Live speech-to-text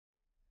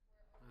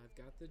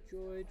got the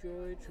joy,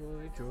 joy,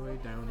 joy, joy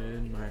down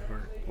in my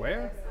heart.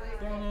 Where?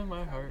 Down in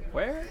my heart.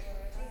 Where?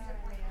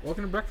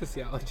 Welcome to Breakfast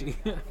Theology.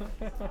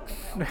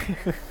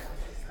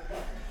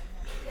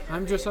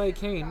 I'm Josiah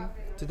Kane.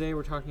 Today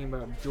we're talking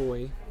about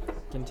joy,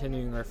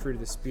 continuing our Fruit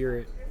of the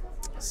Spirit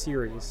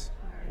series,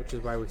 which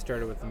is why we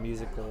started with the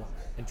musical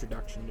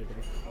introduction today.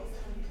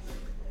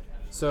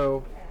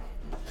 So,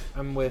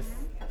 I'm with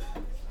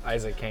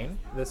Isaac Kane.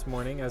 this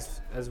morning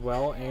as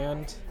well,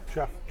 and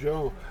Chuck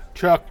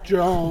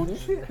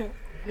Jones.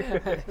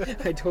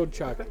 I told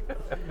Chuck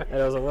that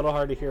it was a little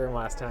hard to hear him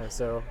last time,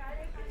 so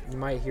you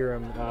might hear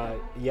him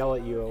yell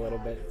at you a little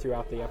bit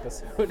throughout the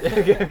episode.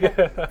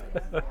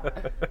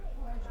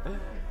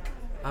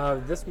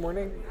 This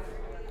morning,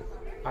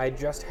 I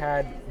just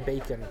had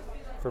bacon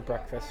for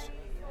breakfast.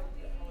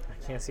 I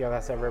can't see how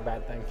that's ever a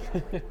bad thing.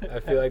 I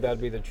feel like that'd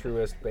be the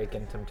truest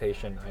bacon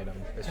temptation item.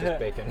 It's just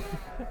bacon.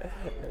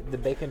 The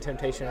bacon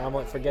temptation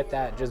omelet, forget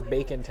that, just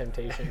bacon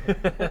temptation.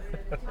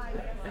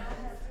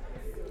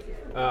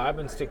 I've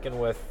been sticking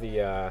with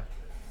the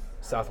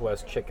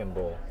Southwest chicken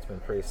bowl. It's been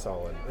pretty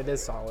solid. It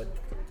is solid.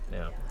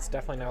 Yeah. It's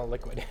definitely not a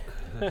liquid.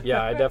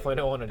 Yeah, I definitely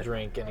don't want to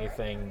drink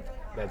anything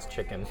that's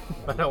chicken.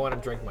 I don't want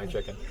to drink my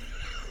chicken.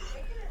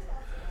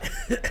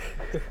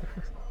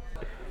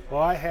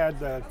 Well, I had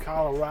the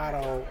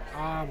Colorado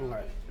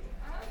omelet.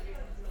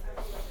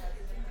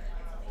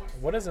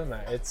 What is in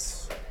that?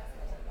 Does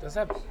it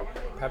have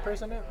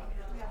peppers in it?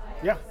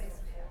 Yeah.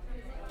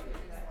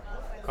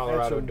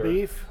 Colorado Had some dirt.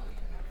 beef,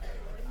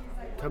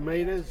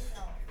 tomatoes,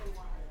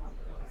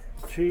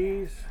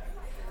 cheese.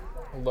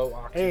 Low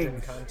oxygen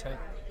Eggs. content.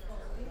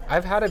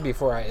 I've had it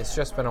before. It's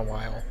just been a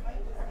while.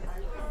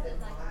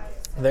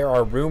 There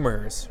are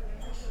rumors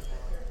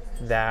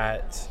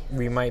that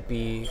we might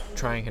be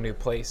trying a new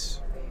place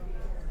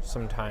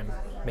sometime,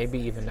 maybe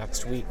even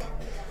next week.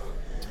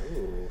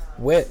 Ooh.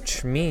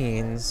 Which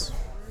means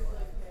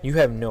you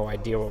have no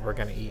idea what we're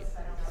going to eat.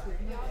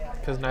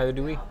 Because neither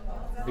do we.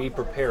 Be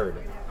prepared.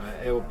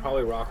 It will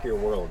probably rock your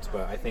worlds,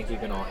 but I think you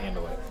can all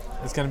handle it.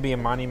 It's going to be a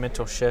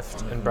monumental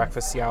shift in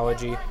breakfast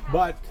theology.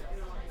 But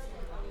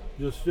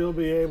you'll still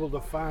be able to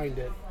find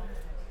it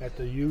at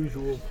the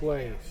usual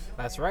place.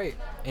 That's right.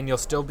 And you'll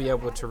still be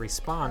able to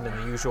respond in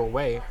the usual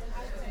way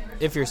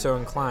if you're so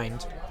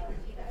inclined.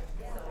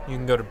 You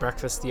can go to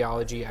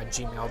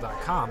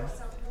breakfasttheology@gmail.com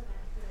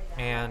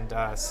and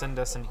send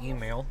us an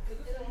email.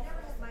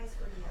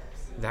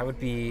 That would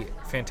be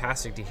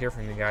fantastic to hear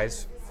from you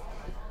guys.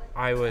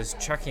 I was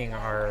checking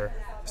our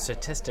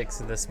statistics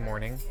this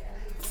morning,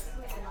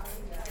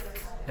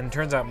 and it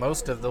turns out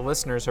most of the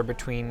listeners are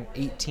between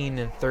 18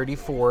 and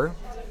 34,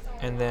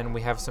 and then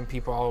we have some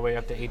people all the way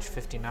up to age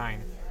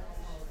 59.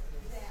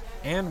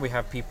 And we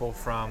have people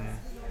from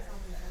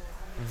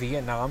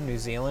Vietnam, New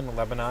Zealand,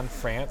 Lebanon,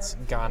 France,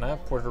 Ghana,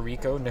 Puerto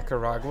Rico,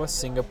 Nicaragua,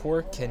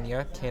 Singapore,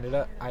 Kenya,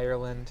 Canada,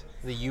 Ireland,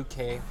 the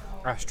UK,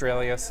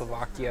 Australia,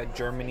 Slovakia,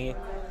 Germany,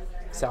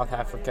 South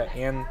Africa,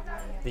 and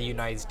the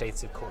United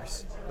States, of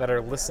course, that are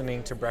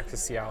listening to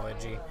Breakfast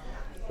Theology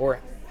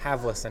or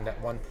have listened at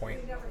one point,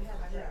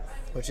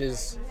 which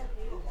is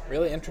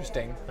really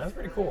interesting. That's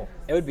pretty cool.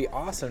 It would be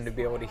awesome to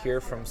be able to hear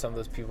from some of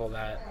those people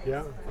that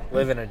Yeah.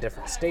 live in a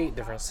different state,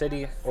 different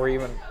city, or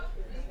even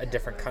a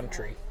different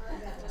country.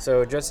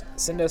 So just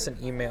send us an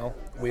email.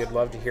 We would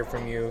love to hear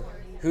from you,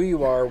 who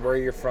you are, where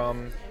you're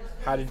from,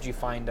 how did you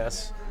find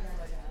us.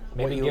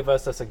 Maybe give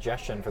us a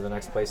suggestion for the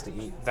next place to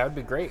eat. That would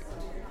be great.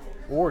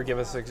 Or give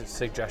us a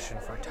suggestion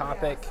for a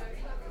topic.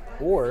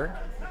 Or,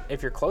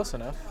 if you're close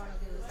enough,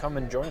 come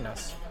and join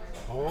us.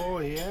 Oh,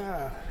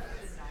 yeah.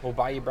 We'll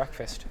buy you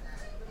breakfast.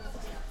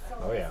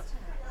 Oh, yeah.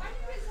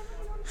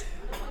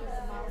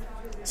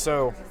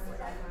 So,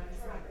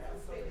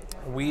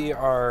 we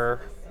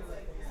are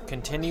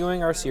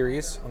continuing our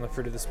series on the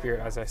fruit of the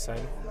Spirit, as I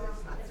said.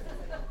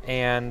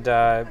 And,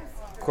 of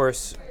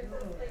course,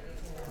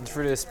 the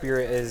fruit of the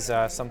Spirit is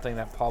something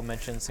that Paul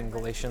mentions in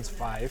Galatians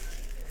 5.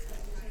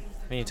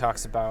 And he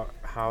talks about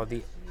how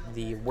the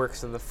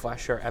works of the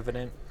flesh are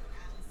evident.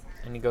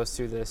 And he goes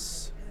through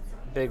this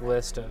big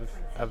list of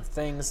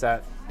things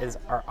that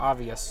are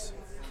obvious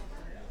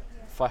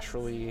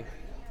fleshly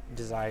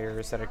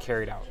desires that are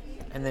carried out.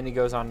 And then he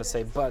goes on to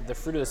say, but the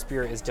fruit of the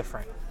Spirit is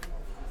different.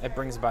 It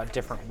brings about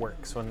different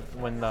works.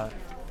 When the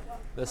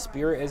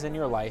Spirit is in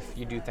your life,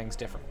 you do things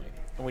differently.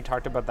 And we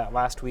talked about that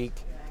last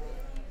week.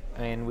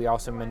 And we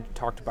also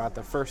talked about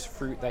the first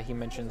fruit that he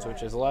mentions,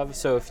 which is love.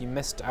 So if you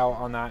missed out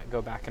on that,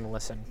 go back and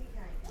listen.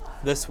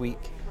 This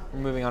week, we're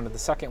moving on to the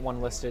second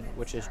one listed,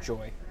 which is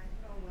joy.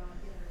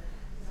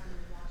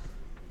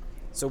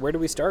 So where do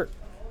we start?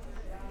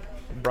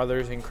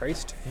 Brothers in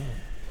Christ?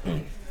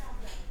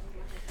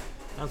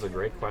 That's a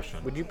great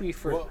question. Would you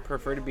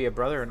prefer to be a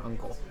brother or an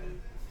uncle?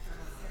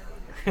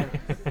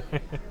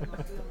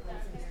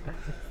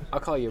 I'll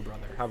call you a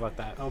brother. How about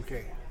that?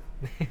 Okay.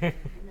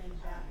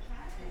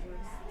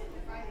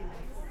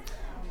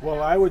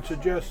 Well, I would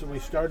suggest that we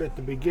start at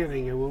the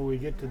beginning, and when we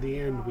get to the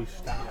end, we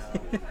stop.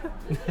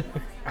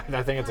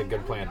 I think it's a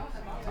good plan.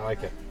 I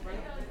like it.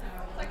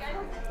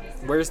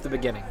 Where's the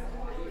beginning?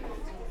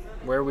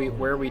 Where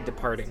are we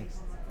departing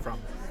from?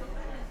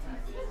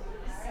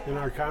 In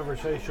our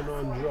conversation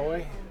on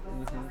joy,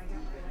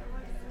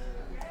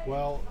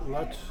 well,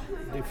 let's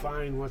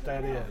define what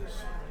that is.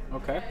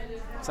 Okay.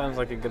 Sounds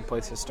like a good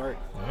place to start.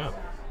 Yeah.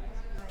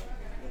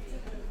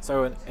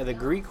 So the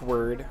Greek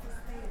word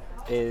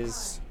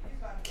is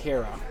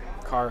kara,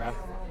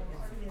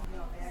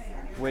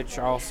 which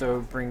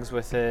also brings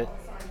with it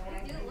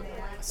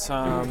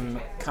some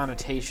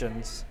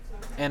connotations.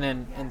 And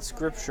in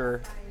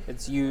scripture,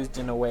 it's used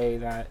in a way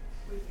that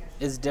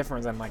is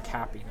different than like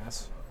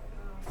happiness.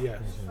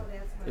 Yes.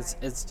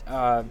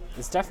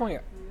 It's definitely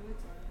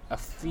a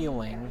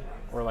feeling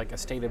or like a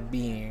state of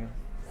being.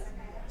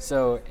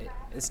 So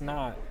it's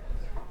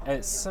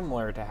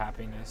similar to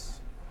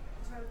happiness.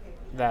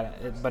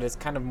 But it's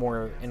kind of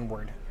more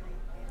inward.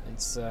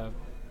 It's a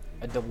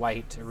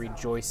delight, a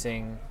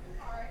rejoicing,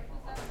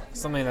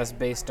 something that's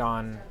based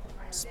on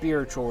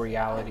spiritual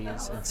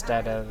realities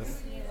instead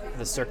of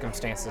the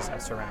circumstances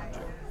that surround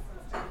you.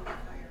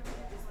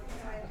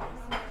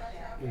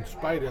 In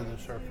spite of the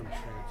circumstances.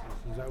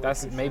 Is that what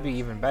That's you're maybe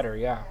even better,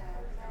 yeah.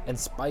 In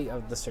spite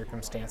of the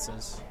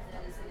circumstances,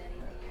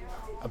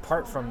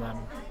 apart from them,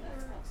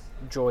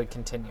 joy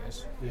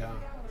continues. saying? Yeah.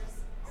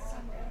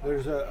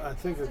 There's I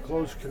think a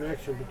close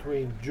connection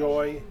between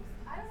joy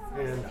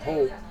and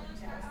hope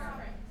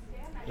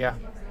Yeah.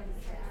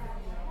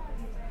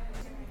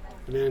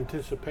 and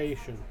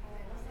anticipation,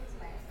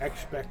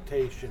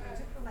 expectation.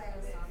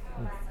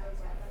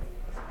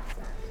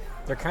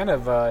 They're kind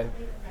of,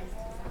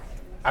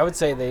 I would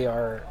say they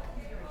are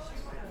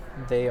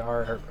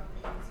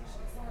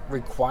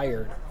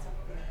required.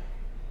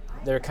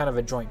 They're kind of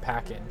a joint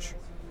package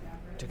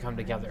to come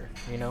together,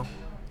 you know?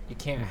 You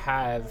can't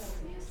have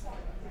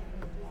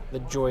the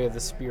joy of the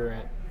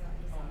Spirit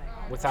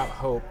without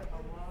hope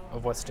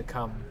of what's to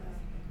come.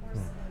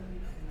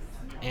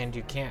 And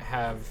you can't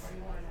have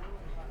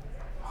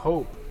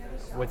hope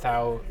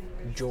without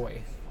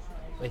joy.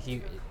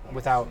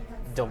 Without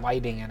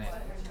delighting in it.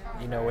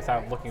 You know,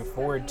 without looking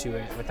forward to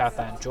it, without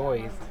that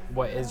joy,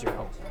 what is your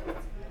hope?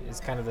 It's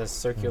kind of this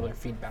circular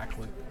feedback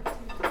loop.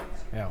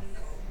 Yeah.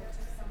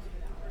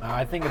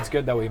 I think it's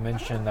good that we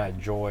mentioned that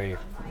joy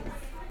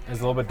is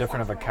a little bit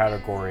different of a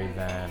category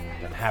than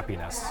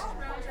happiness.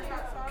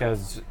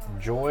 Because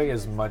joy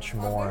is much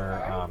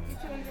more,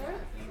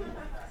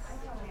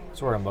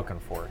 that's what I'm looking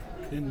for.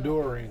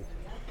 Enduring.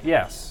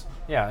 Yes.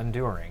 Yeah,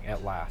 enduring.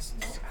 It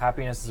lasts.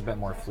 Happiness is a bit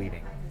more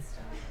fleeting.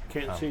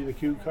 Can't see the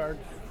cue cards?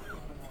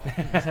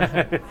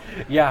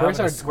 Yeah. Where's having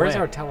a our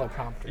squint.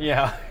 teleprompter?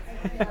 Yeah.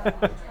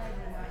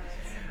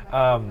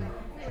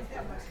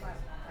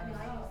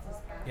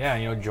 Yeah,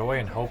 you know, joy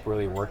and hope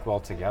really work well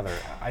together.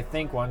 I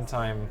think one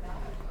time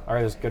I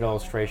heard this good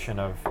illustration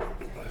of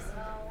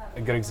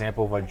a good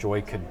example of what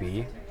joy could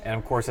be. And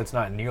of course, it's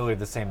not nearly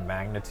the same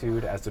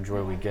magnitude as the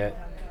joy we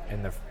get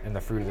in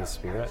the fruit of the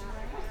Spirit,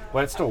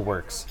 but it still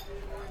works.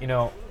 You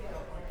know,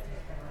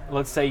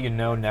 let's say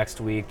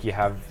next week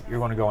you're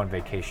going to go on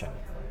vacation.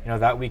 You know,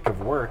 that week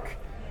of work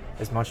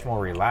is much more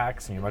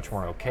relaxed and you're much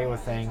more okay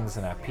with things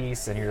and at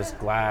peace, and you're just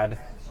glad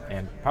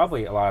and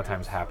probably a lot of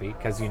times happy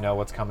because you know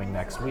what's coming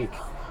next week.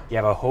 You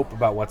have a hope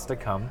about what's to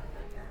come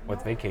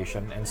with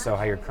vacation, and so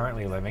how you're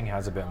currently living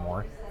has a bit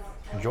more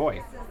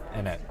joy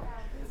in it.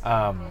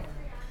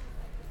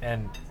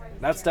 And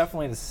that's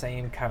definitely the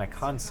same kind of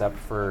concept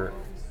for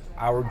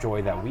our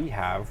joy that we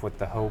have with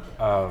the hope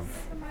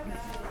of,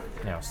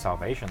 you know,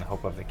 salvation, the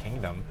hope of the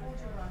kingdom.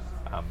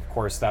 Of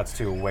course, that's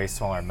to a way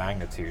smaller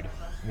magnitude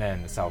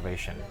than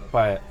salvation.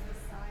 But,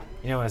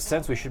 you know, in a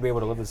sense, we should be able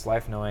to live this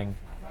life knowing,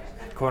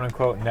 quote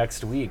unquote,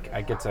 next week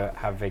I get to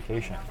have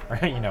vacation,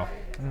 right? You know,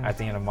 at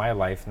the end of my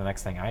life, the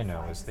next thing I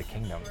know is the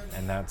kingdom.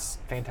 And that's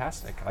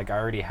fantastic. Like, I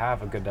already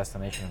have a good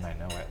destination and I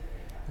know it.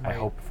 Right. I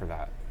hope for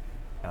that.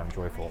 And I'm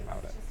joyful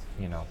about it,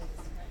 you know.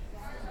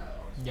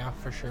 Yeah,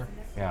 for sure.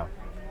 Yeah.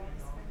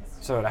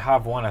 So to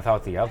have one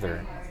without the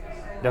other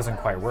doesn't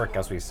quite work,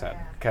 as we said.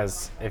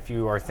 Because if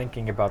you are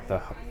thinking about the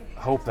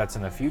hope that's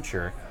in the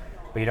future,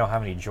 but you don't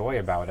have any joy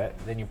about it,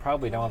 then you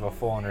probably don't have a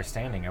full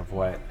understanding of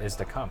what is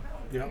to come.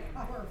 Yep.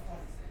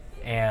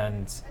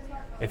 And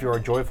if you are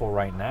joyful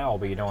right now,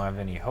 but you don't have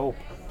any hope,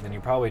 then you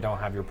probably don't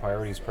have your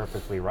priorities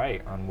perfectly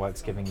right on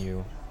what's giving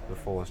you the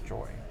fullest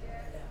joy.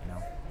 You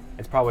know,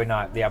 it's probably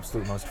not the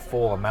absolute most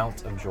full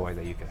amount of joy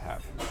that you could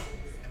have.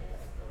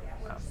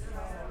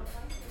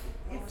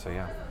 So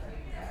yeah.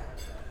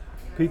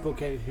 People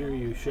can't hear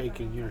you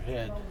shaking your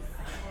head.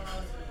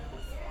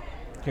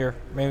 Here,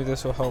 maybe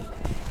this will help.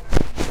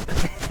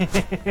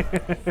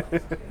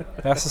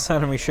 That's the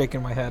sound of me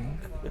shaking my head.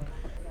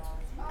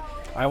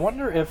 I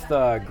wonder if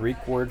the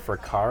Greek word for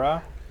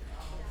kara,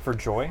 for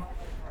joy,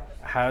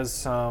 has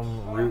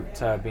some root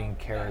to being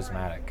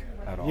charismatic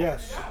at all.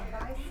 Yes.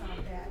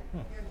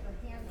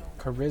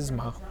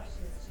 Charisma.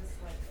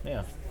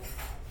 Yeah.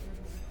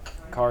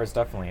 Kara is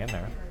definitely in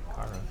there.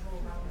 Kara.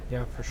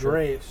 Yeah, for sure.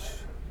 Grace.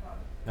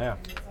 Yeah.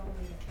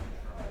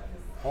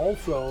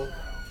 Also,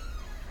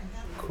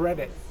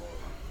 credit.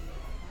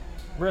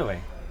 Really?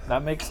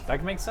 That makes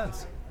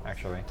sense,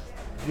 actually.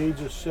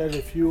 Jesus said,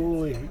 if you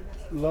only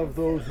love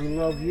those who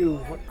love you,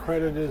 what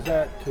credit is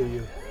that to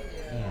you?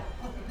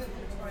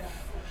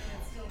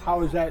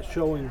 How is that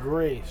showing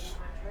grace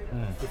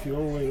if you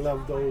only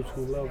love those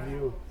who love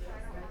you?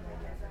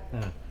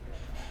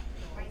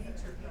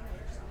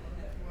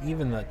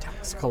 Even the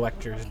tax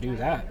collectors do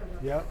that.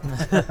 Yep.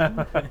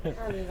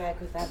 I'll be back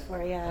with that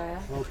for you.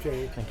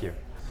 Okay. Thank you.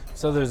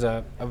 So there's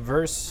a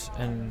verse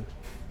in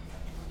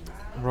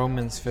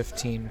Romans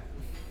 15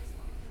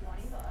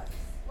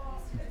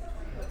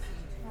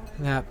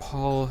 that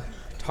Paul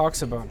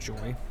talks about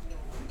joy.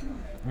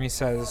 And he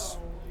says,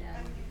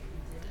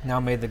 "Now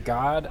may the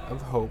God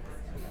of hope,"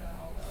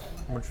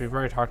 which we've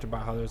already talked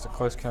about how there's a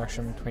close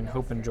connection between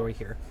hope and joy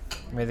here.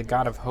 "May the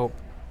God of hope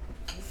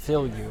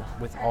fill you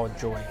with all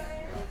joy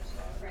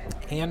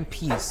and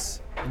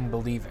peace in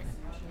believing,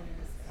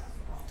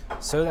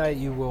 so that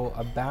you will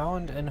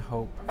abound in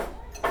hope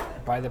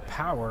by the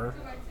power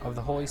of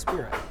the Holy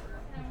Spirit."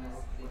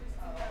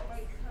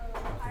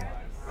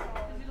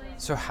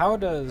 So how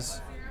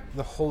does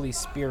the Holy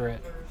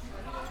Spirit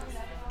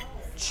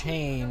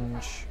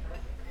change,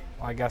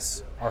 I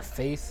guess, our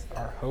faith,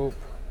 our hope,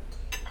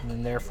 and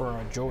then therefore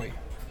our joy?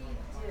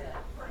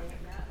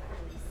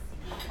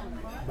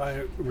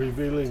 By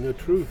revealing the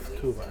truth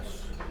to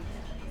us,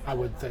 I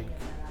would think.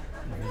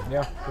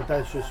 Yeah. But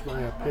that's just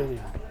my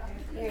opinion.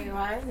 Here you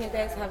are. You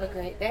guys have a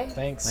great day.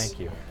 Thanks. Thank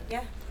you.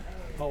 Yeah.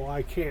 Oh,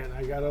 I can't.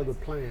 I got other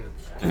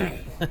plans.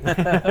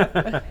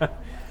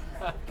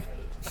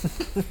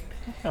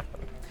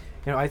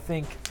 I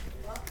think,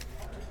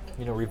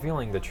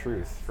 revealing the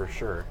truth for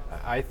sure.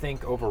 I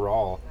think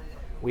overall,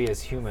 we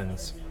as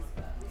humans,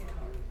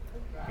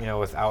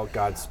 without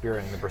God's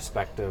Spirit and the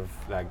perspective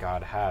that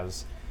God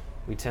has,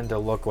 we tend to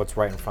look what's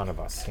right in front of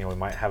us. We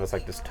might have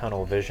this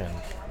tunnel vision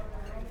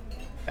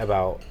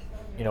about,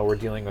 we're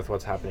dealing with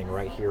what's happening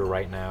right here,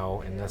 right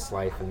now, in this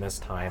life, in this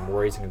time,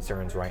 worries and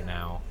concerns right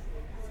now.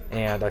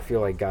 And I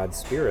feel like God's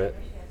Spirit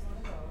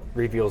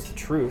reveals the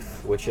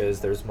truth, which is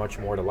there's much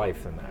more to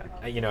life than that.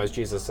 As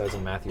Jesus says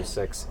in Matthew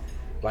 6,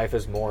 life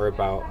is more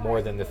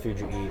than the food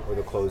you eat or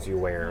the clothes you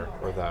wear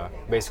or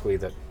basically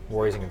the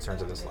worries and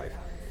concerns of this life.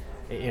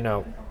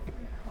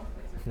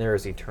 There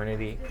is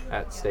eternity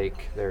at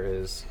stake. There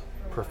is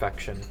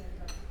perfection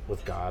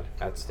with God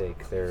at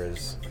stake. There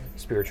is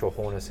spiritual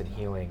wholeness and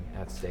healing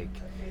at stake.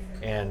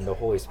 And the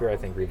Holy Spirit, I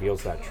think,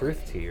 reveals that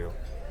truth to you,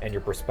 and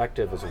your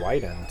perspective is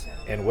widened.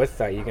 And with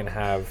that, you can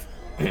have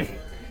an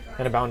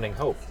abounding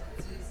hope.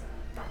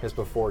 Because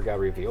before God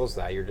reveals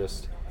that, you're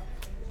just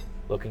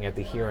looking at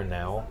the here and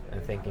now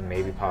and thinking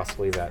maybe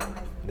possibly that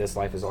this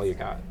life is all you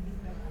got.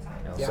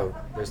 Yeah. So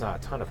there's not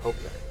a ton of hope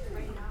there.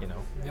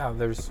 Yeah,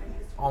 there's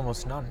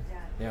almost none.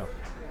 Yeah.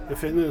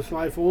 If in this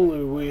life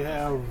only we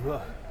have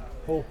the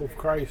hope of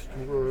Christ,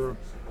 we're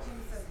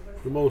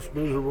the most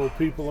miserable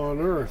people on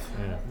earth.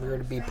 We are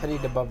to be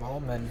pitied above all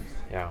men.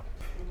 Yeah.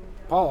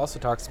 Paul also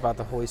talks about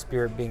the Holy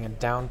Spirit being a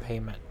down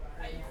payment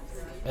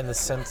in the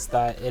sense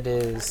that it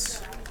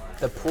is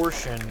the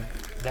portion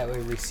that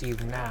we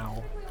receive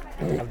now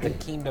of the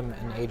kingdom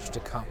and age to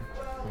come.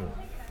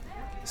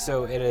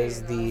 So it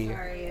is the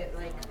Sorry,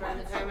 by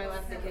the time I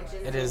left the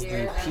kitchen, it is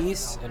the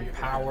peace and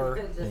power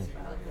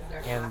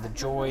and the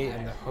joy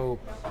and the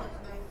hope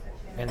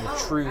and the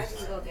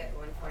truth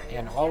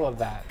and all of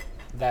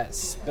that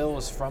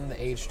spills from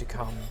the age to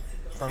come,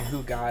 from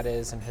who God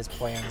is and his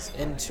plans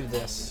into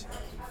this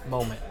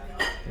moment.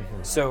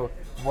 So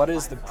what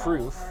is the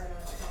proof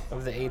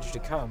of the age to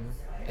come?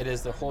 It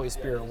is the Holy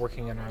Spirit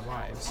working in our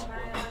lives,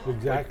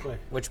 Exactly.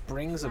 which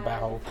brings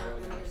about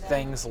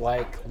things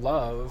like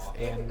love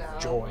and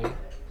joy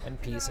and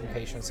peace and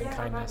patience and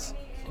kindness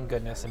and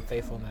goodness and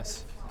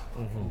faithfulness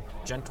and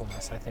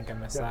gentleness. I think I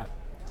missed Yeah.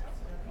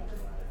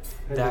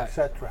 And That-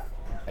 etc.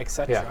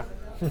 etc.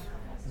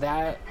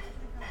 That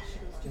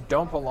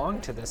don't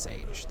belong to this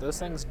age. Those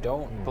things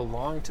don't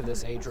belong to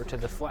this age or to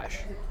the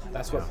flesh.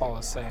 That's what Paul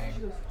is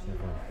saying.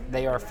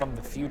 They are from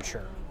the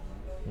future,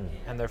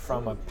 and they're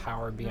from a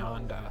power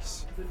beyond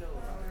us.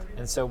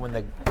 And so when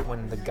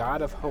the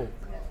God of hope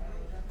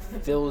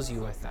fills you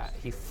with that,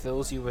 he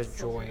fills you with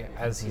joy,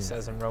 as he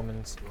says in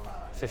Romans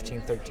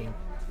 15:13.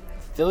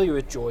 Fill you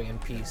with joy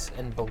and peace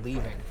in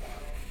believing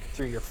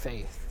through your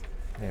faith.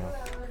 Yeah.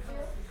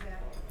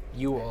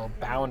 You will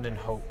abound in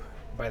hope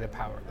by the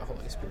power of the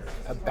Holy Spirit.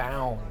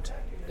 Abound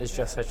is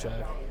just such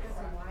a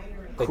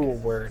cool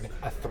word.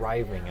 A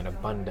thriving and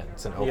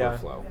abundance and Yeah.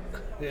 overflow.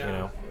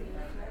 Yeah.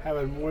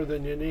 Having more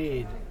than you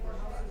need.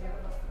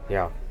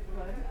 Yeah.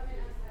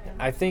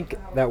 I think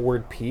that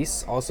word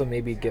peace also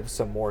maybe gives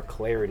some more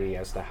clarity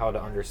as to how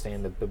to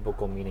understand the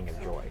biblical meaning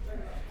of joy.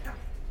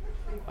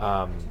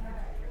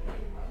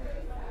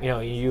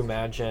 You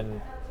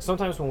imagine,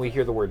 sometimes when we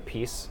hear the word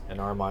peace in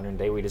our modern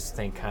day, we just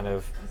think kind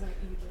of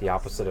the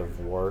opposite of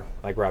war.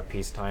 Like we're at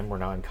peacetime, we're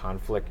not in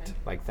conflict,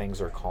 like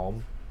things are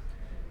calm.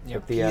 Yeah,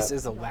 But the, peace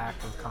is a lack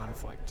of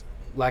conflict.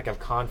 lack of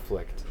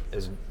conflict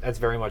that's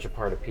very much a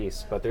part of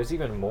peace, but there's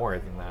even more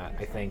than that.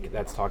 I think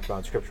that's talked about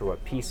in scripture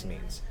what peace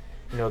means.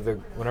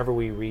 Whenever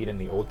we read in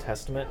the Old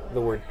Testament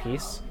the word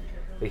peace,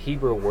 the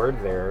Hebrew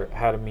word there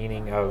had a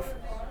meaning of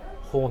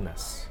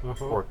wholeness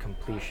or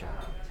completion.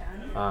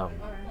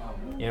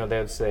 They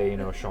would say,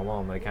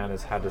 shalom. They kind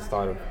of had this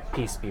thought of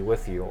peace be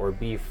with you, or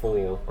be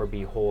full, or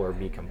be whole, or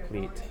be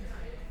complete.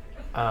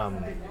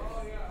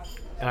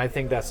 And I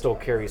think that still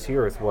carries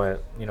here with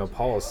what,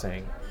 Paul is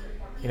saying.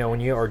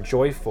 When you are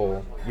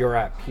joyful, you're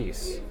at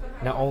peace.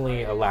 Not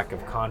only a lack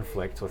of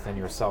conflict within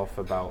yourself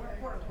about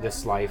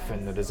this life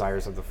and the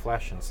desires of the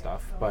flesh and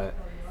stuff, but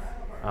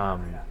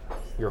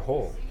you're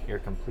whole, you're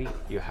complete.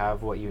 You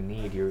have what you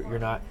need. You're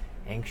not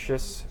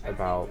anxious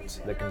about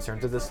the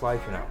concerns of this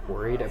life. You're not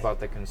worried about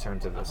the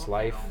concerns of this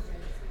life.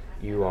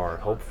 You are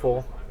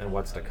hopeful in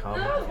what's to come.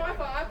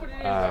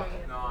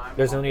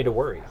 There's no need to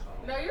worry.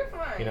 No, you're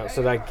fine.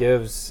 So that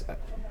gives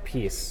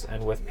peace,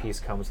 and with peace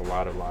comes a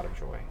lot of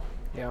joy.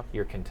 Yeah.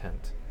 You're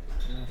content.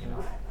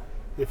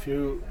 If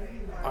you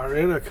are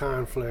in a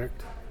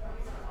conflict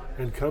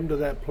and come to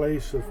that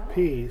place of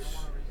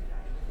peace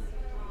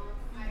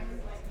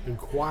and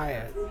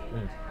quiet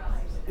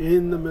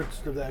in the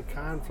midst of that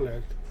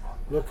conflict,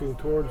 looking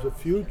towards the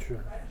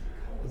future,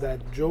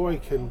 that joy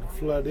can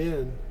flood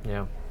in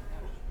Yeah.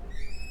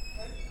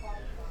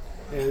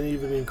 and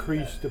even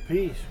increase the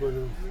peace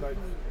when it's like,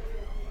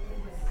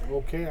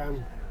 okay,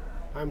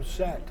 I'm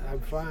set, I'm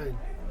fine.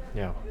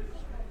 Yeah.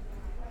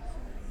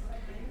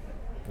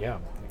 Yeah.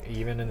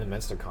 Even in the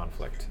midst of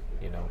conflict,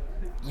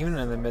 Even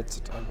in the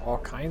midst of all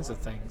kinds of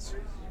things.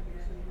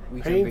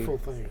 We Painful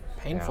can be things.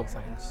 painful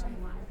Yeah. things,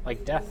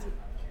 like death.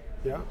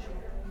 Yeah.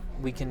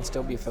 We can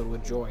still be filled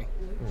with joy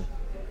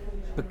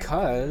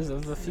because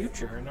of the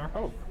future and our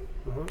hope.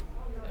 Uh-huh.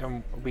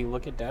 And we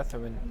look at death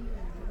and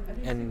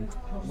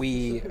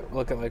we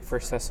look at like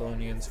 1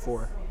 Thessalonians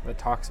 4 that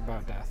talks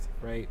about death,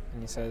 right?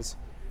 And he says,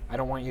 I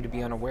don't want you to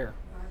be unaware.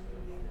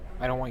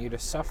 I don't want you to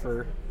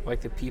suffer like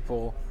the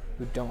people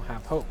who don't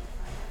have hope.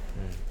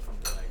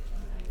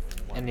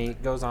 And he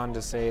goes on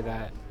to say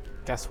that,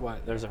 guess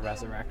what? There's a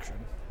resurrection.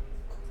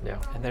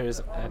 Yeah. And there's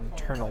an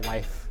eternal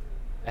life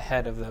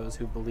ahead of those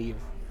who believe.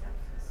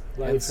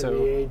 Life so- in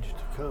the age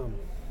to come.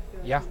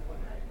 Yeah.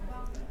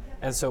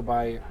 And so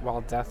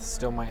while death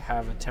still might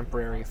have a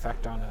temporary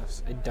effect on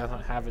us, it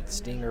doesn't have its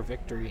sting or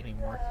victory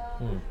anymore.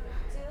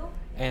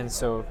 And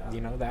so,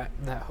 that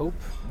hope,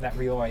 that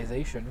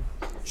realization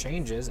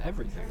changes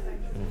everything.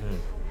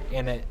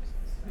 And it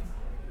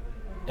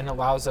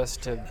allows us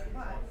to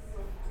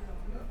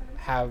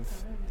have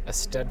a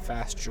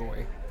steadfast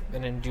joy,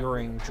 an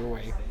enduring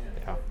joy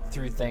Yeah.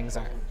 through things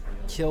that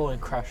kill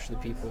and crush the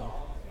people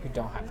who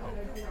don't have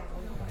hope.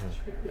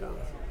 Yeah.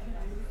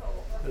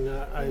 And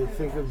I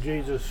think of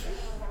Jesus'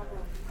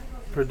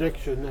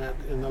 prediction that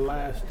in the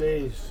last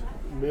days,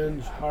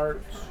 men's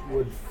hearts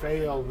would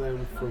fail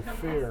them for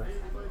fear.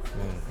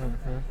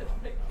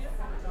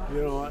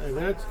 And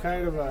that's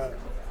kind of a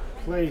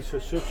place, a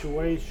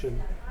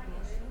situation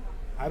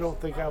I don't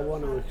think I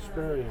want to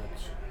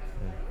experience.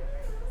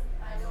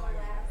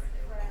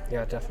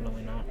 Yeah,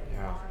 definitely not.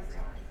 Yeah.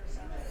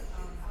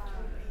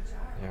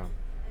 Yeah.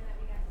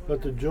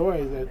 But the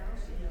joy that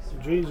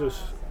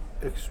Jesus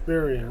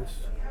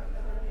experienced,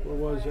 what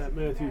was that,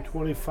 Matthew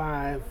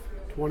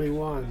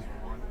 25:21.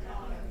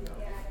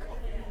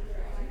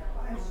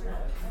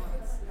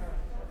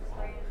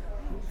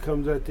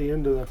 Comes at the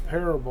end of the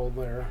parable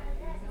there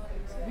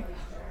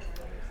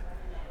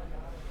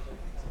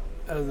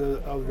of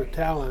the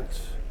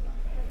talents.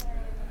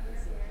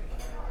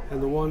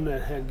 And the one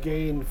that had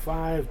gained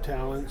 5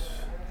 talents,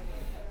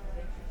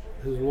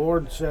 his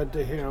Lord said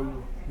to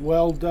him,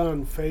 well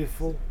done,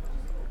 faithful,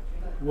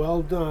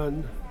 well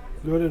done,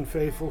 good and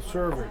faithful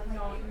servant.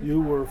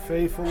 You were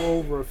faithful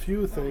over a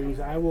few things.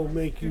 I will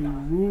make you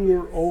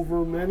ruler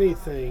over many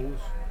things.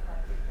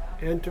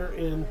 Enter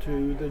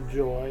into the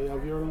joy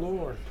of your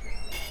Lord.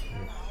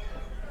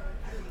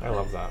 I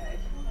love that.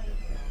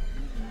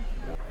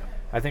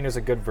 I think there's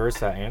a good verse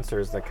that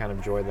answers the kind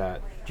of joy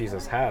that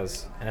Jesus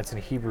has, and it's in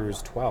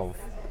Hebrews 12,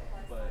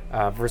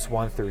 verse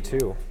 1 through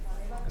 2.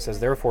 It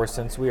says, therefore,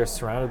 since we are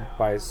surrounded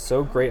by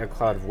so great a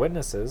cloud of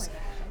witnesses,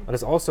 let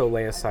us also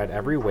lay aside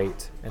every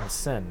weight and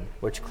sin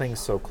which clings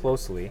so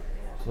closely,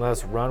 and let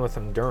us run with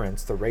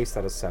endurance the race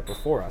that is set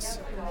before us.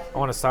 I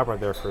want to stop right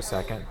there for a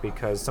second,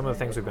 because some of the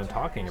things we've been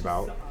talking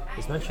about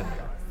is mentioned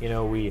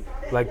there. We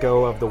let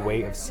go of the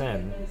weight of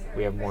sin,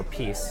 we have more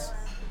peace.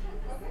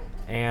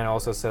 And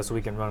also says so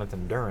we can run with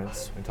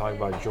endurance. We talk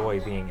about joy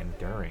being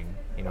enduring.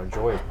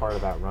 Joy is part of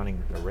that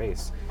running the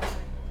race.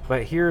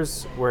 But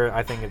here's where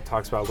I think it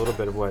talks about a little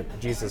bit of what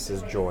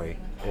Jesus' joy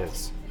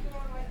is.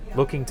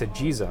 Looking to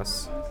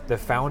Jesus, the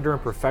founder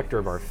and perfecter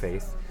of our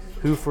faith,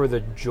 who for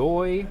the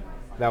joy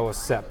that was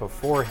set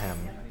before him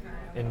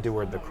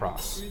endured the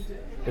cross,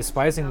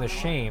 despising the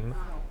shame,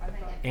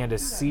 and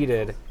is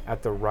seated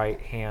at the right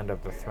hand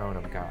of the throne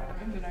of God.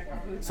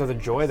 So the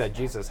joy that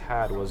Jesus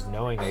had was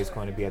knowing that he's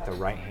going to be at the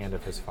right hand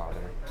of his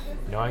Father,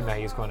 knowing that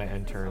he's going to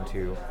enter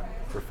into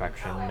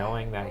perfection,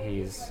 knowing that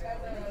he's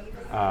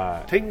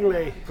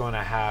Tingly. going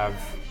to have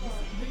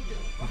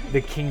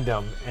the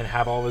kingdom and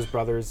have all his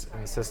brothers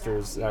and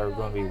sisters that are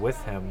going to be with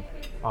him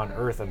on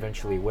earth,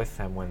 eventually with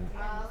him when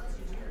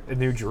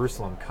New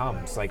Jerusalem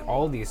comes. Like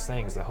all these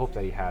things, the hope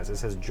that he has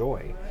is his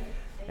joy.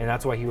 And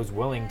that's why he was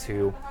willing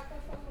to,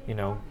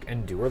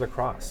 endure the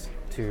cross,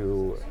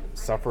 to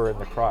suffer in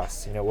the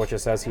cross, which it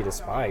says he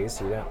despised.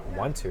 He didn't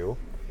want to,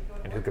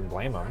 and who can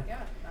blame him?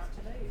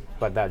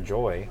 But that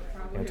joy,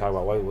 talk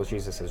about what was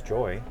Jesus'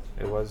 joy,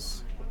 it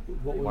was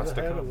What was what's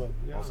to ahead come. of him?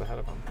 What was ahead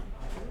of him.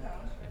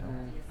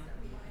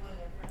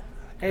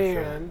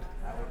 And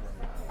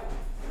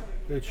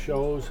it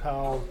shows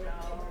how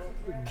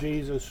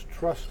Jesus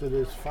trusted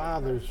his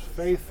Father's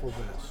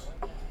faithfulness.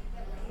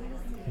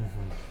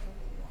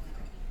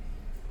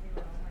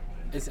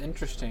 It's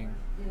interesting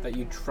that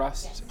you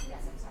trust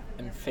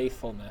in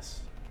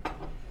faithfulness.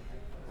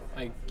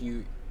 Like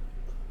you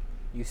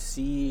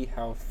see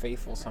how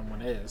faithful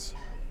someone is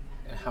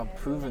and how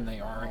proven they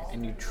are,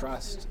 and you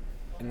trust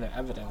in the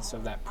evidence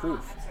of that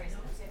proof.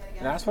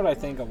 And that's what I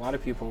think a lot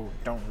of people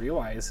don't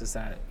realize, is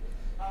that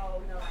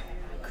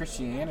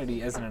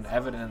Christianity isn't an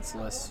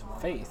evidenceless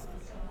faith.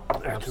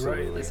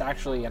 Absolutely. It's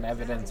actually an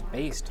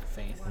evidence-based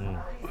faith.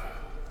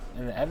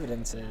 And the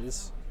evidence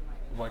is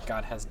what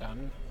God has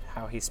done,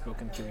 how he's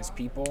spoken through his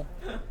people,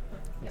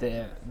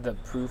 the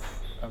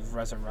proof of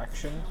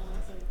resurrection,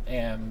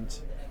 and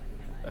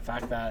the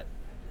fact that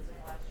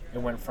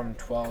it went from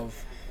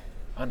 12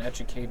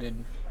 uneducated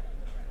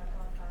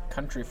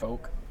country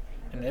folk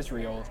in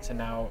Israel to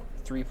now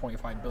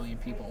 3.5 billion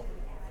people.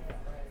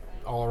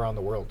 All around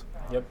the world.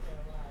 Yep.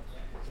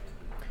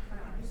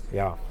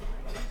 Yeah.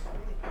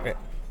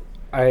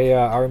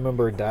 I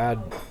remember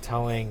Dad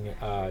telling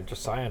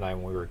Josiah and I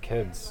when we were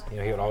kids, he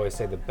would always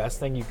say the best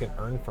thing you can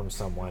earn from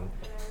someone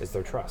is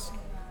their trust.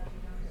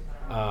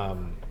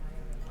 And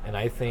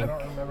I think... I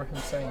don't remember him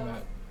saying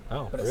that,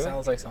 Oh, but really? it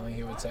sounds like something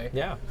he would say.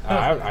 Yeah,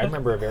 I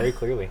remember it very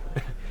clearly.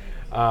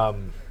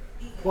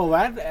 Well,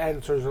 that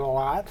answers a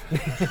lot.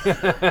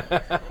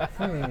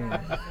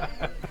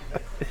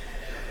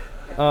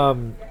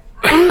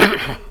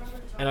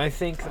 And I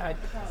think that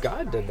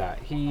God did that.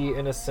 He,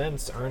 in a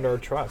sense, earned our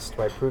trust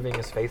by proving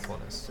his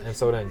faithfulness. And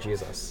so did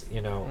Jesus.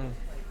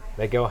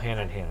 They go hand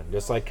in hand.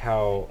 Just like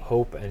how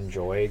hope and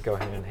joy go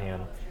hand in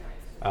hand,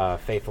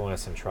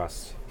 faithfulness and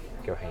trust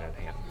go hand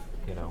in hand,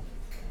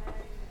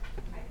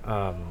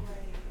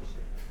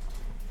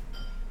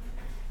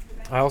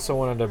 I also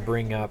wanted to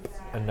bring up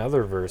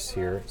another verse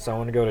here. So I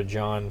want to go to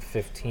John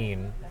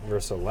 15,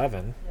 verse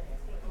 11.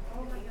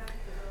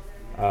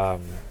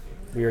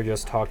 We were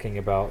just talking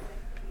about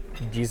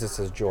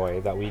Jesus'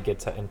 joy that we get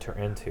to enter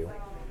into.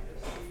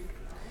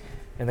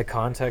 And the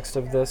context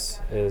of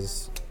this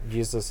is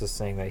Jesus is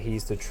saying that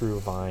he's the true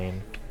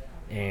vine,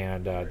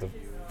 and the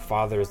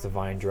Father is the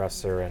vine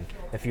dresser, and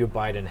if you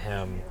abide in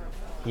him,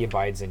 he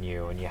abides in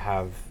you, and you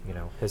have,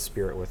 his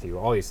Spirit with you,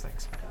 all these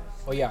things.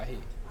 Well, yeah,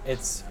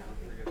 it's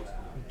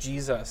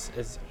Jesus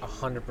is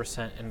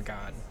 100% in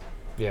God.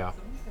 Yeah,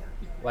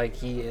 Like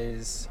he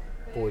is,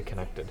 fully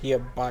connected. he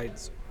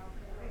abides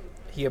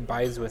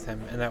with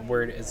him, and that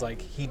word is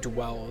like he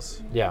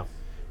dwells. Yeah,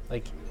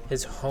 Like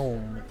his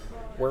home,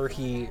 where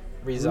he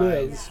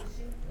resides,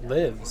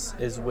 lives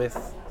is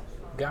with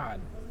God.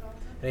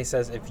 And he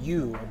says, if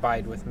you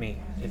abide with me,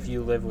 if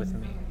you live with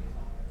me,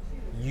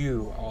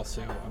 you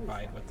also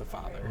abide with the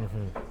Father.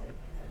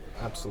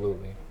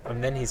 absolutely.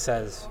 And then he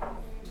says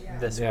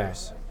this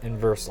verse. In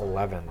verse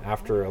 11,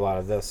 after a lot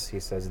of this, he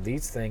says,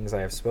 these things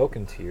I have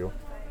spoken to you.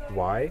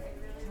 Why?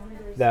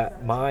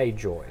 That my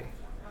joy,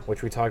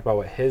 which we talked about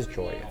what his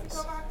joy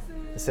is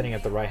sitting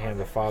at the right hand of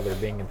the Father,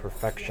 being in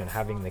perfection,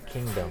 having the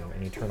kingdom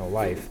and eternal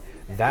life,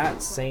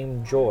 that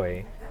same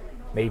joy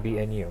may be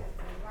in you,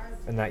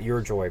 and that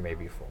your joy may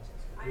be full.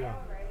 Yeah.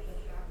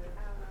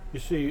 You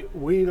see,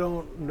 we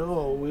don't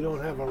know, we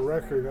don't have a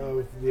record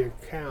of the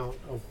account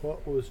of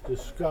what was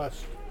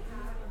discussed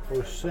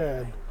or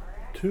said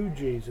to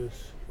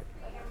Jesus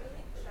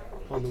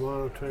on the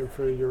Mount of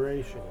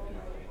Transfiguration.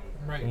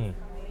 Right.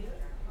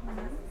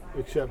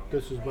 Except,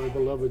 this is my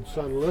beloved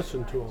Son,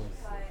 listen to him.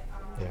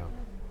 Yeah.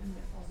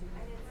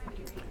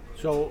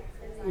 So,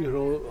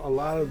 a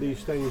lot of these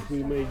things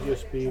we may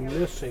just be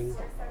missing,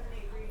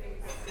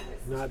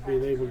 not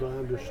being able to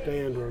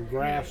understand or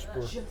grasp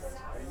or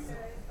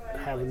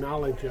have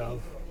knowledge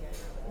of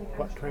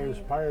what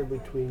transpired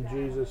between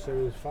Jesus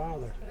and his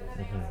Father.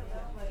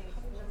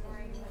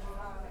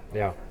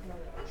 Yeah.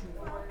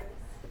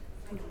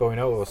 But we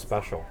know it was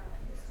special,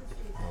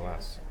 no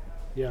less,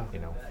 Yeah.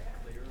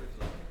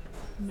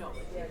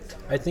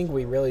 I think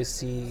we really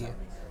see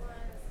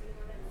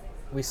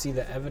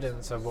the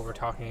evidence of what we're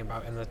talking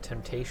about in the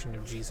temptation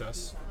of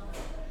Jesus,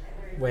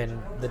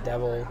 when the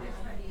devil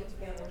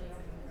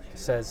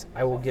says,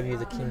 I will give you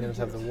the kingdoms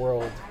of the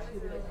world,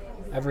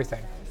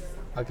 everything.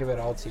 I'll give it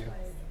all to you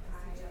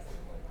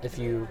if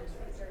you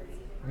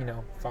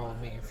follow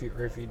me, if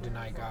you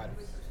deny God.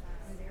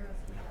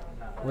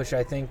 Which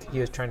I think he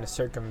was trying to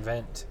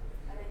circumvent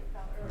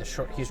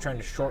he was trying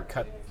to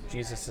shortcut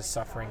Jesus'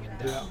 suffering and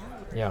death.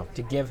 Yeah.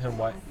 To give him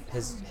what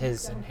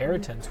his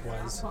inheritance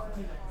was.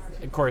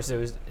 Of course, it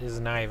was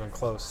not even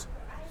close.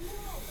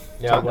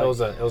 Yeah, it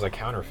was a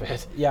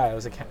counterfeit. Yeah,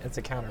 it's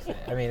a counterfeit.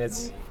 I mean,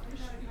 it's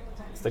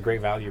It's the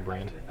Great Value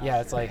brand. Yeah,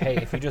 it's like, hey,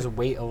 if you just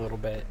wait a little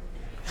bit,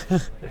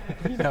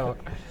 you know,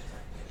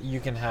 you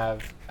can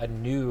have a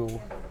new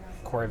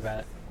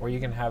Corvette, or you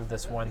can have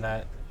this one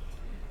that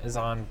is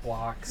on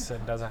blocks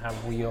and doesn't have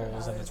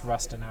wheels and it's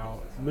rusting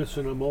out.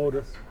 Missing a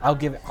motor. I'll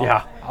give this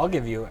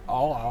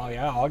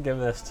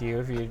to you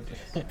if you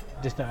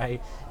deny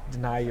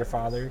your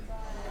father.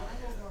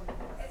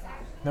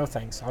 No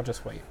thanks, I'll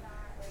just wait.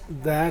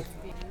 That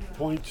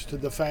points to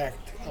the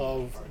fact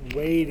of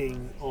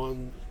waiting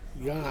on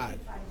God.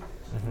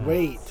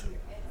 Wait.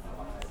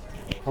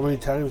 How many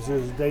times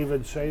does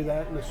David say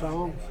that in the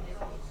Psalms?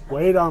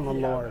 Wait on the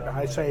Lord.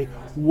 I say,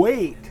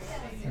 wait.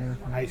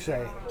 I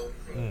say.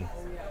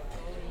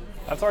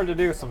 That's hard to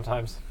do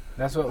sometimes.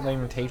 That's what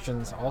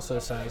Lamentations also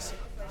says.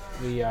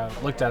 We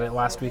looked at it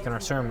last week in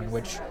our sermon,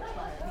 which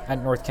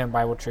at North Kent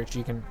Bible Church,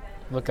 you can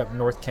look up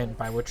North Kent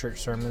Bible Church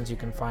sermons. You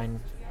can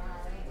find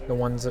the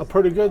ones A that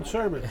pretty good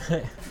sermon.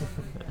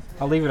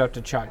 I'll leave it up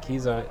to Chuck.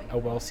 He's a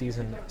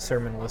well-seasoned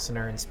sermon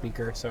listener and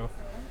speaker, so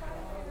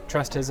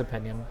trust his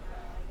opinion.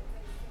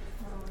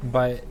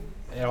 But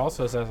it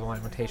also says in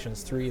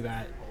Lamentations 3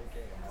 that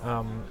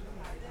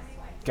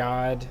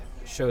God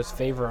shows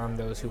favor on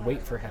those who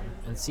wait for him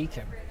and seek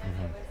him.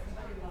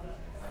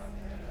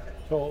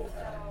 So,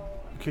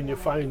 can you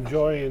find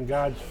joy in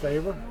God's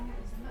favor?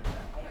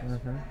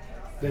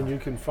 Then you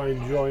can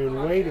find joy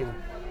in waiting.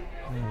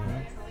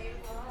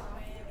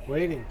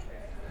 Waiting.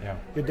 Yeah.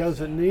 It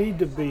doesn't need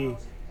to be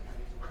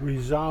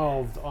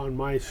resolved on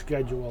my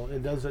schedule.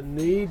 It doesn't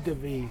need to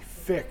be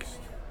fixed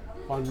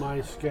on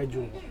my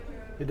schedule.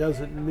 It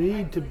doesn't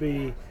need to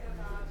be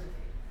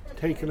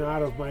taken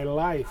out of my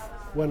life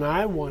when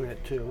I want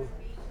it to,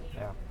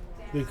 Yeah.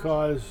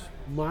 because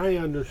my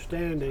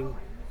understanding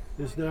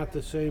is not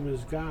the same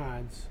as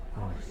God's.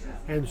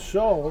 And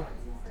so,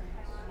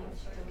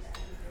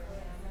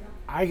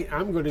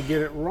 I'm going to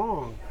get it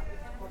wrong.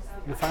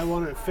 If I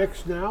want it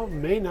fixed now,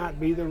 may not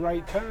be the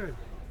right time.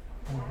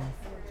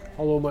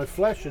 Although my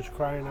flesh is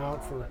crying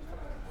out for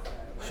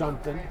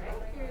something.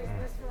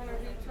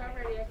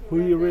 Who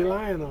are you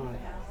relying on?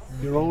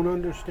 Your own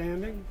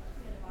understanding?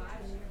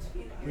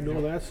 You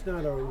know that's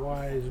not a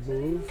wise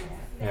move.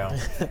 Yeah.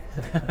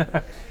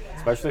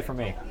 Especially for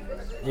me.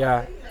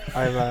 Yeah,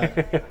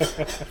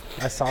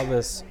 I saw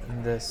this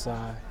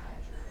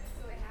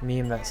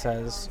meme that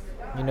says,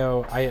 you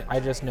know, I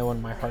just know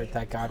in my heart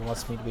that God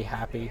wants me to be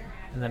happy,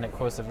 and then it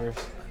quotes the verse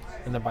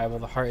in the Bible: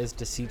 the heart is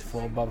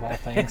deceitful above all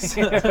things,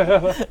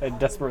 And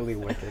desperately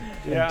wicked.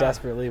 and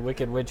desperately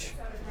wicked. Which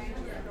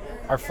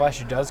our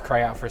flesh does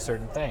cry out for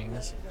certain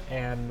things,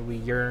 and we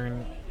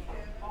yearn,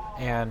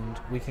 and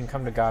we can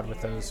come to God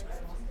with those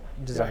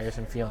desires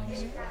and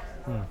feelings.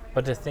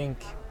 But to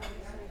think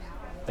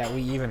that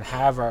we even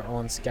have our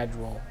own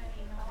schedule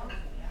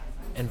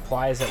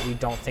implies that we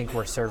don't think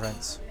we're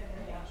servants.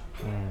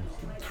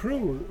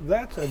 True,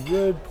 that's a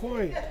good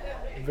point.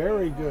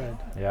 Very good.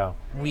 Yeah.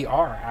 We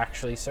are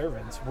actually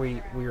servants.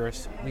 We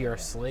are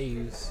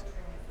slaves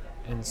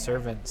and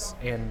servants,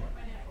 and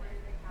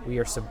we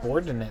are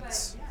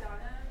subordinates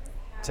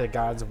to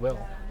God's will,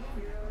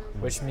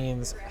 which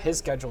means his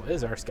schedule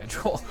is our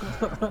schedule.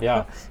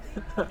 Yeah.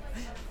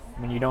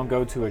 When you don't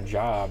go to a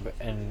job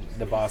and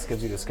the boss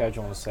gives you the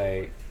schedule and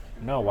say,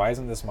 no, why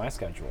isn't this my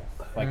schedule?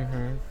 Like,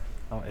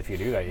 well, if you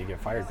do that, you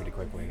get fired pretty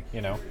quickly,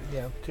 you know?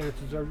 Yeah.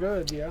 Chances are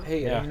good, yeah.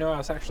 Hey, Yeah. you know, I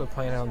was actually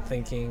planning on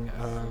thinking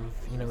of,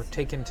 you know,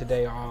 taking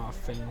today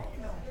off and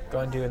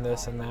going doing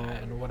this and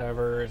that and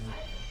whatever, and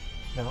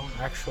no,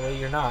 actually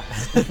you're not.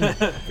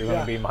 If you're going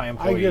to be my I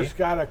employee. just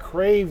got a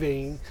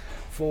craving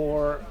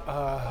for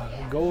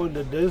going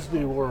to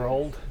Disney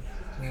World,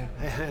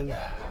 and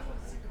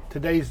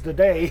today's the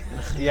day.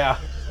 Yeah.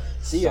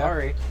 See ya.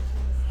 Sorry.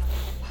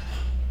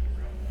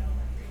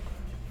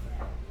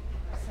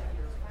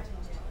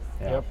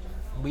 Yeah. Yep.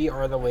 We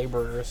are the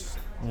laborers.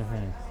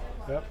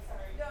 Yep.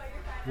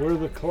 We're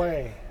the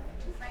clay.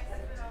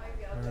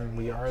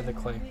 We are the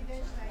clay.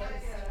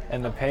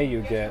 And the pay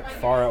you get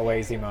far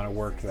outweighs the amount of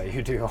work that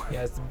you do.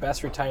 Yeah, it's the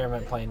best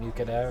retirement plan you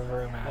could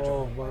ever imagine.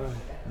 Oh my.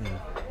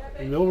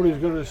 And nobody's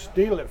going to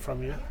steal it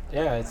from you.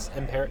 Yeah,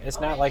 it's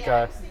not like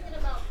a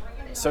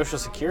Social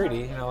Security.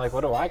 You know, like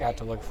what do I got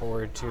to look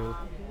forward to?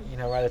 You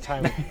know, by the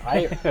time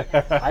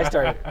I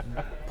start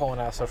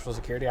pulling out Social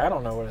Security, I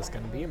don't know what it's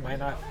going to be. It might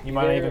not. You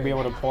might not even be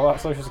able to pull out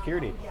Social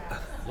Security.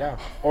 Yeah,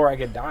 or I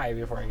could die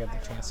before I get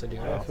the chance to do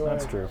it. Oh,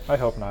 that's true. I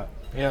hope not.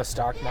 You know,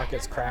 stock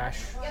markets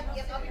crash.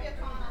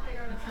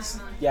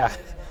 Yeah,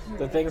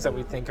 the things that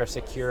we think are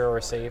secure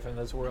or safe in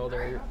this world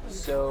are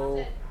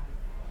so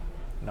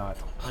Not.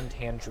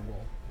 untangible.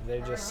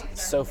 They're just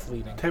so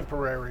fleeting.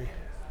 Temporary.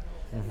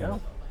 Yeah.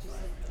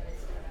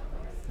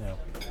 Yeah.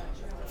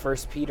 1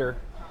 Peter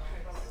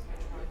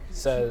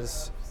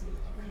says,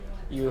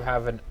 you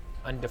have an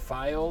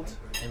undefiled,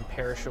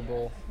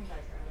 imperishable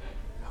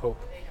hope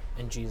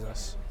in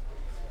Jesus.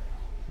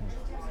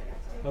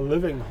 A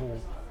living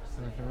hope.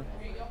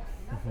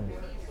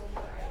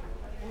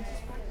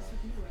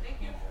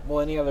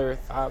 Well, any other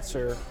thoughts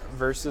or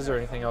verses or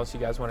anything else you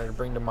guys wanted to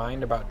bring to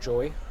mind about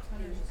joy?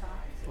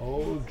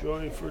 Oh,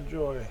 joy for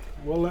joy.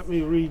 Well, let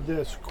me read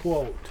this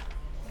quote.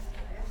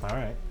 All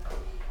right.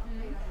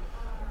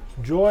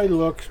 Joy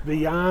looks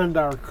beyond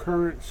our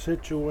current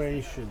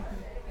situation.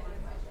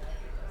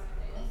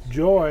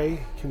 Joy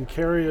can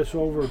carry us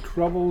over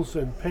troubles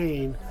and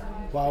pain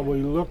while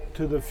we look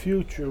to the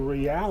future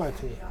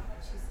reality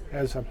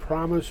as a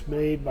promise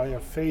made by a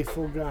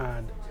faithful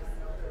God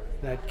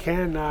that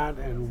cannot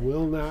and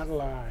will not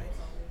lie.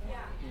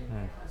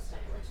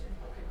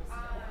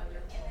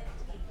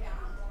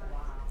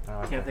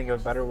 Can't think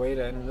of a better way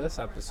to end this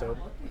episode.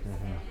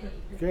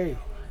 Okay,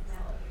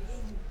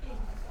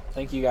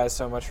 Thank you guys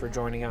so much for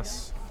joining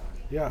us.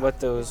 yeah. Let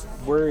those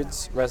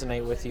words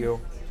resonate with you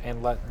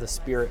and let the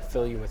Spirit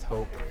fill you with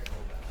hope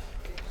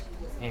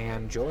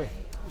and joy.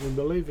 In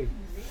believing.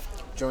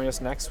 Join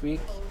us next week.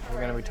 We're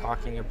going to be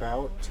talking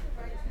about,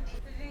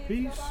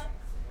 Peace.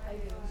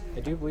 I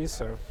do believe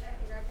so.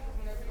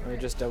 Let me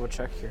just double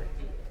check here.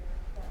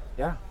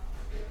 Yeah,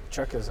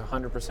 Chuck is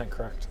 100%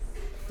 correct.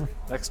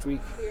 Next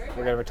week,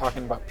 we're going to be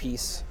talking about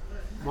peace.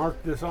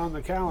 Mark this on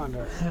the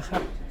calendar.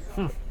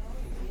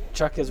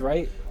 Chuck is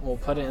right. We'll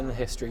put it in the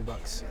history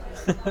books.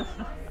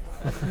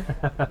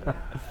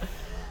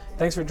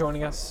 Thanks for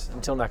joining us.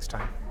 Until next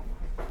time.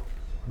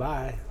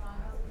 Bye.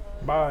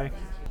 Bye.